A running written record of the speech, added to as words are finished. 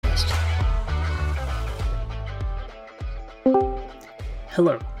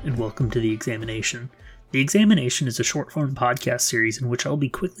Hello, and welcome to The Examination. The Examination is a short-form podcast series in which I'll be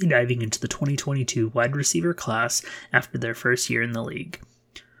quickly diving into the 2022 wide receiver class after their first year in the league.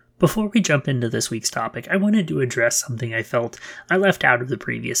 Before we jump into this week's topic, I wanted to address something I felt I left out of the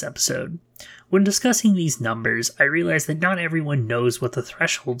previous episode. When discussing these numbers, I realized that not everyone knows what the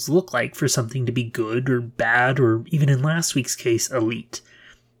thresholds look like for something to be good or bad or even in last week's case, elite.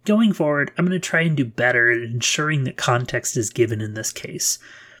 Going forward, I'm going to try and do better at ensuring that context is given in this case.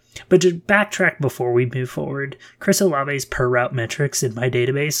 But to backtrack before we move forward, Chris Olave's per route metrics in my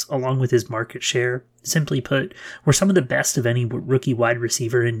database, along with his market share, simply put, were some of the best of any rookie wide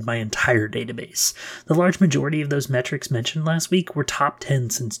receiver in my entire database. The large majority of those metrics mentioned last week were top 10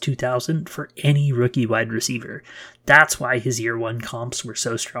 since 2000 for any rookie wide receiver. That's why his year one comps were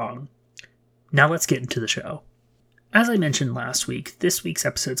so strong. Now let's get into the show. As I mentioned last week, this week's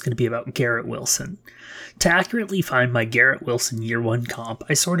episode is going to be about Garrett Wilson. To accurately find my Garrett Wilson year one comp,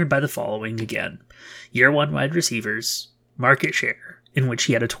 I sorted by the following again. Year one wide receivers, market share, in which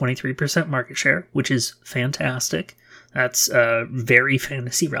he had a 23% market share, which is fantastic. That's very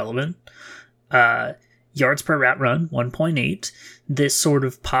fantasy relevant. Yards per route run, 1.8. This sort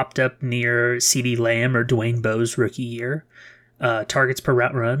of popped up near CeeDee Lamb or Dwayne Bowe's rookie year. Targets per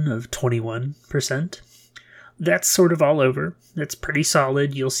route run of 21%. That's sort of all over. That's pretty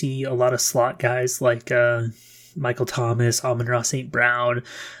solid. You'll see a lot of slot guys like Michael Thomas, Amon-Ra St. Brown.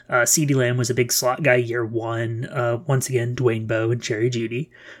 CeeDee Lamb was a big slot guy year one. Once again, Dwayne Bowe and Jerry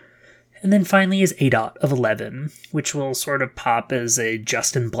Jeudy. And then finally is ADOT of 11, which will sort of pop as a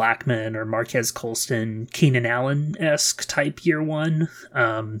Justin Blackmon or Marquez Colston, Keenan Allen-esque type year one.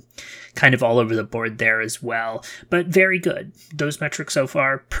 Kind of all over the board there as well. But very good. Those metrics so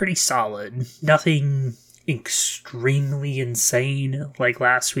far, pretty solid. Nothing extremely insane like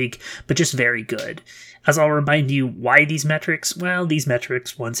last week, but just very good. As I'll remind you, why these metrics? Well, these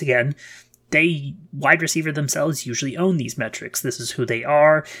metrics, once again, they, wide receiver themselves, usually own these metrics. This is who they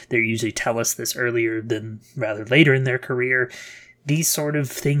are. They usually tell us this earlier than rather later in their career. These sort of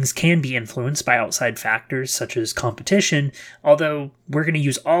things can be influenced by outside factors such as competition, although we're going to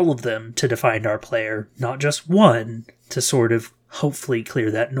use all of them to define our player, not just one, to sort of hopefully clear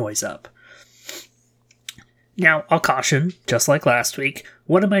that noise up. Now, I'll caution, just like last week,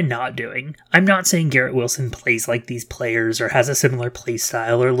 what am I not doing? I'm not saying Garrett Wilson plays like these players or has a similar play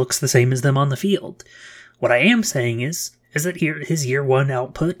style or looks the same as them on the field. What I am saying is that his year one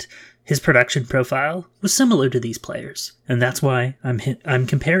output, his production profile, was similar to these players, and that's why I'm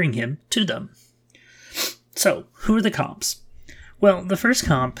comparing him to them. So, who are the comps? Well, the first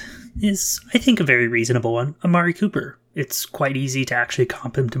comp is, I think, a very reasonable one, Amari Cooper. It's quite easy to actually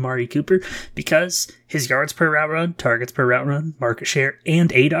comp him to Amari Cooper because his yards per route run, targets per route run, market share, and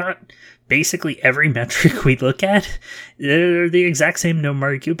ADOT, basically every metric we look at, they're the exact same to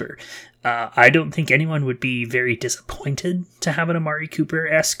Amari Cooper. I don't think anyone would be very disappointed to have an Amari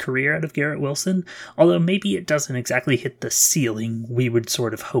Cooper-esque career out of Garrett Wilson, although maybe it doesn't exactly hit the ceiling we would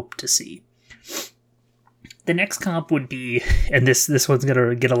sort of hope to see. The next comp would be, and this one's going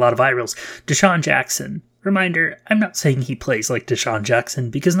to get a lot of eye rolls, DeSean Jackson. Reminder, I'm not saying he plays like DeSean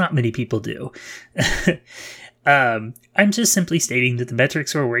Jackson because not many people do. I'm just simply stating that the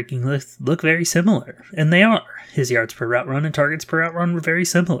metrics we're working with look very similar, and they are. His yards per route run and targets per route run were very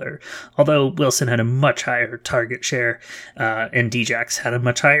similar, although Wilson had a much higher target share, and Djax had a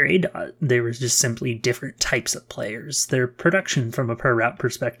much higher ADOT. They were just simply different types of players. Their production from a per route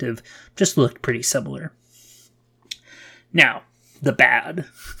perspective just looked pretty similar. Now, the bad.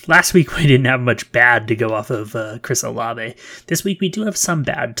 Last week we didn't have much bad to go off of Chris Olave. This week we do have some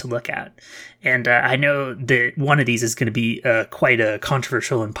bad to look at. And I know that one of these is going to be quite a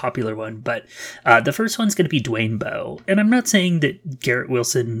controversial and popular one, but the first one's going to be Dwayne Bowe. And I'm not saying that Garrett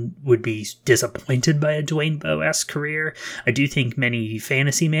Wilson would be disappointed by a Dwayne Bowe-esque career. I do think many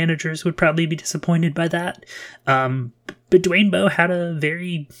fantasy managers would probably be disappointed by that. But Dwayne Bowe had a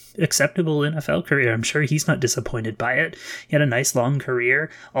very acceptable NFL career. I'm sure he's not disappointed by it. He had a nice long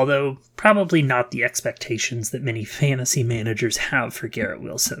career, although probably not the expectations that many fantasy managers have for Garrett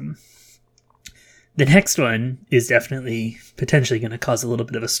Wilson. The next one is definitely potentially going to cause a little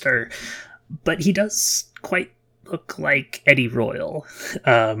bit of a stir, but he does quite look like Eddie Royal.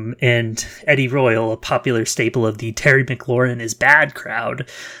 And Eddie Royal, a popular staple of the Terry McLaurin is bad crowd,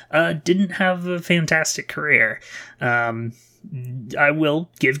 didn't have a fantastic career. I will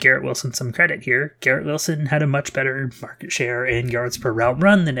give Garrett Wilson some credit here. Garrett Wilson had a much better market share and yards per route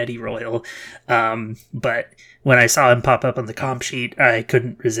run than Eddie Royal. But when I saw him pop up on the comp sheet, I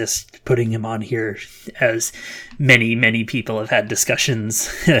couldn't resist putting him on here, as many, many people have had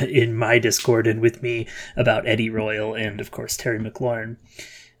discussions in my Discord and with me about Eddie Royal and, of course, Terry McLaurin.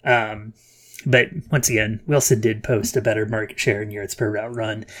 But once again, Wilson did post a better market share in yards per route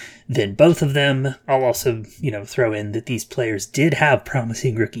run than both of them. I'll also, throw in that these players did have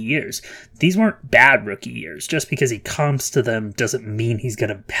promising rookie years. These weren't bad rookie years. Just because he comps to them doesn't mean he's going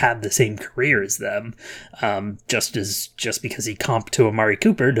to have the same career as them. Just because he comped to Amari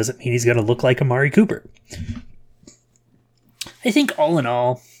Cooper doesn't mean he's going to look like Amari Cooper. I think all in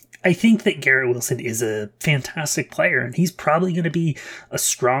all, I think that Garrett Wilson is a fantastic player, and he's probably going to be a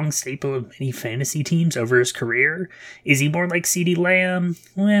strong staple of many fantasy teams over his career. Is he more like CeeDee Lamb,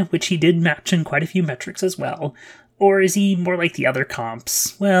 which he did match in quite a few metrics as well? Or is he more like the other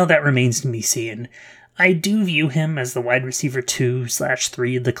comps? Well, that remains to be seen. I do view him as the wide receiver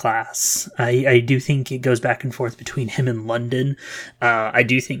 2/3 of the class. I do think it goes back and forth between him and London. I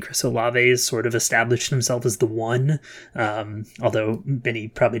do think Chris Olave has sort of established himself as the one, although many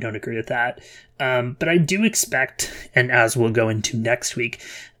probably don't agree with that. But I do expect, and as we'll go into next week,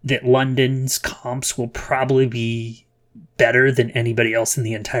 that London's comps will probably be better than anybody else in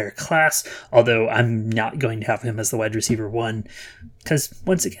the entire class, although I'm not going to have him as the wide receiver 1, because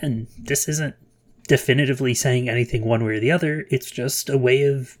once again, this isn't definitively saying anything one way or the other. It's just a way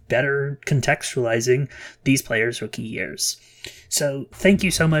of better contextualizing these players' rookie years. So thank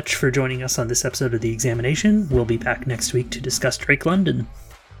you so much for joining us on this episode of The Examination. We'll be back next week to discuss Drake London.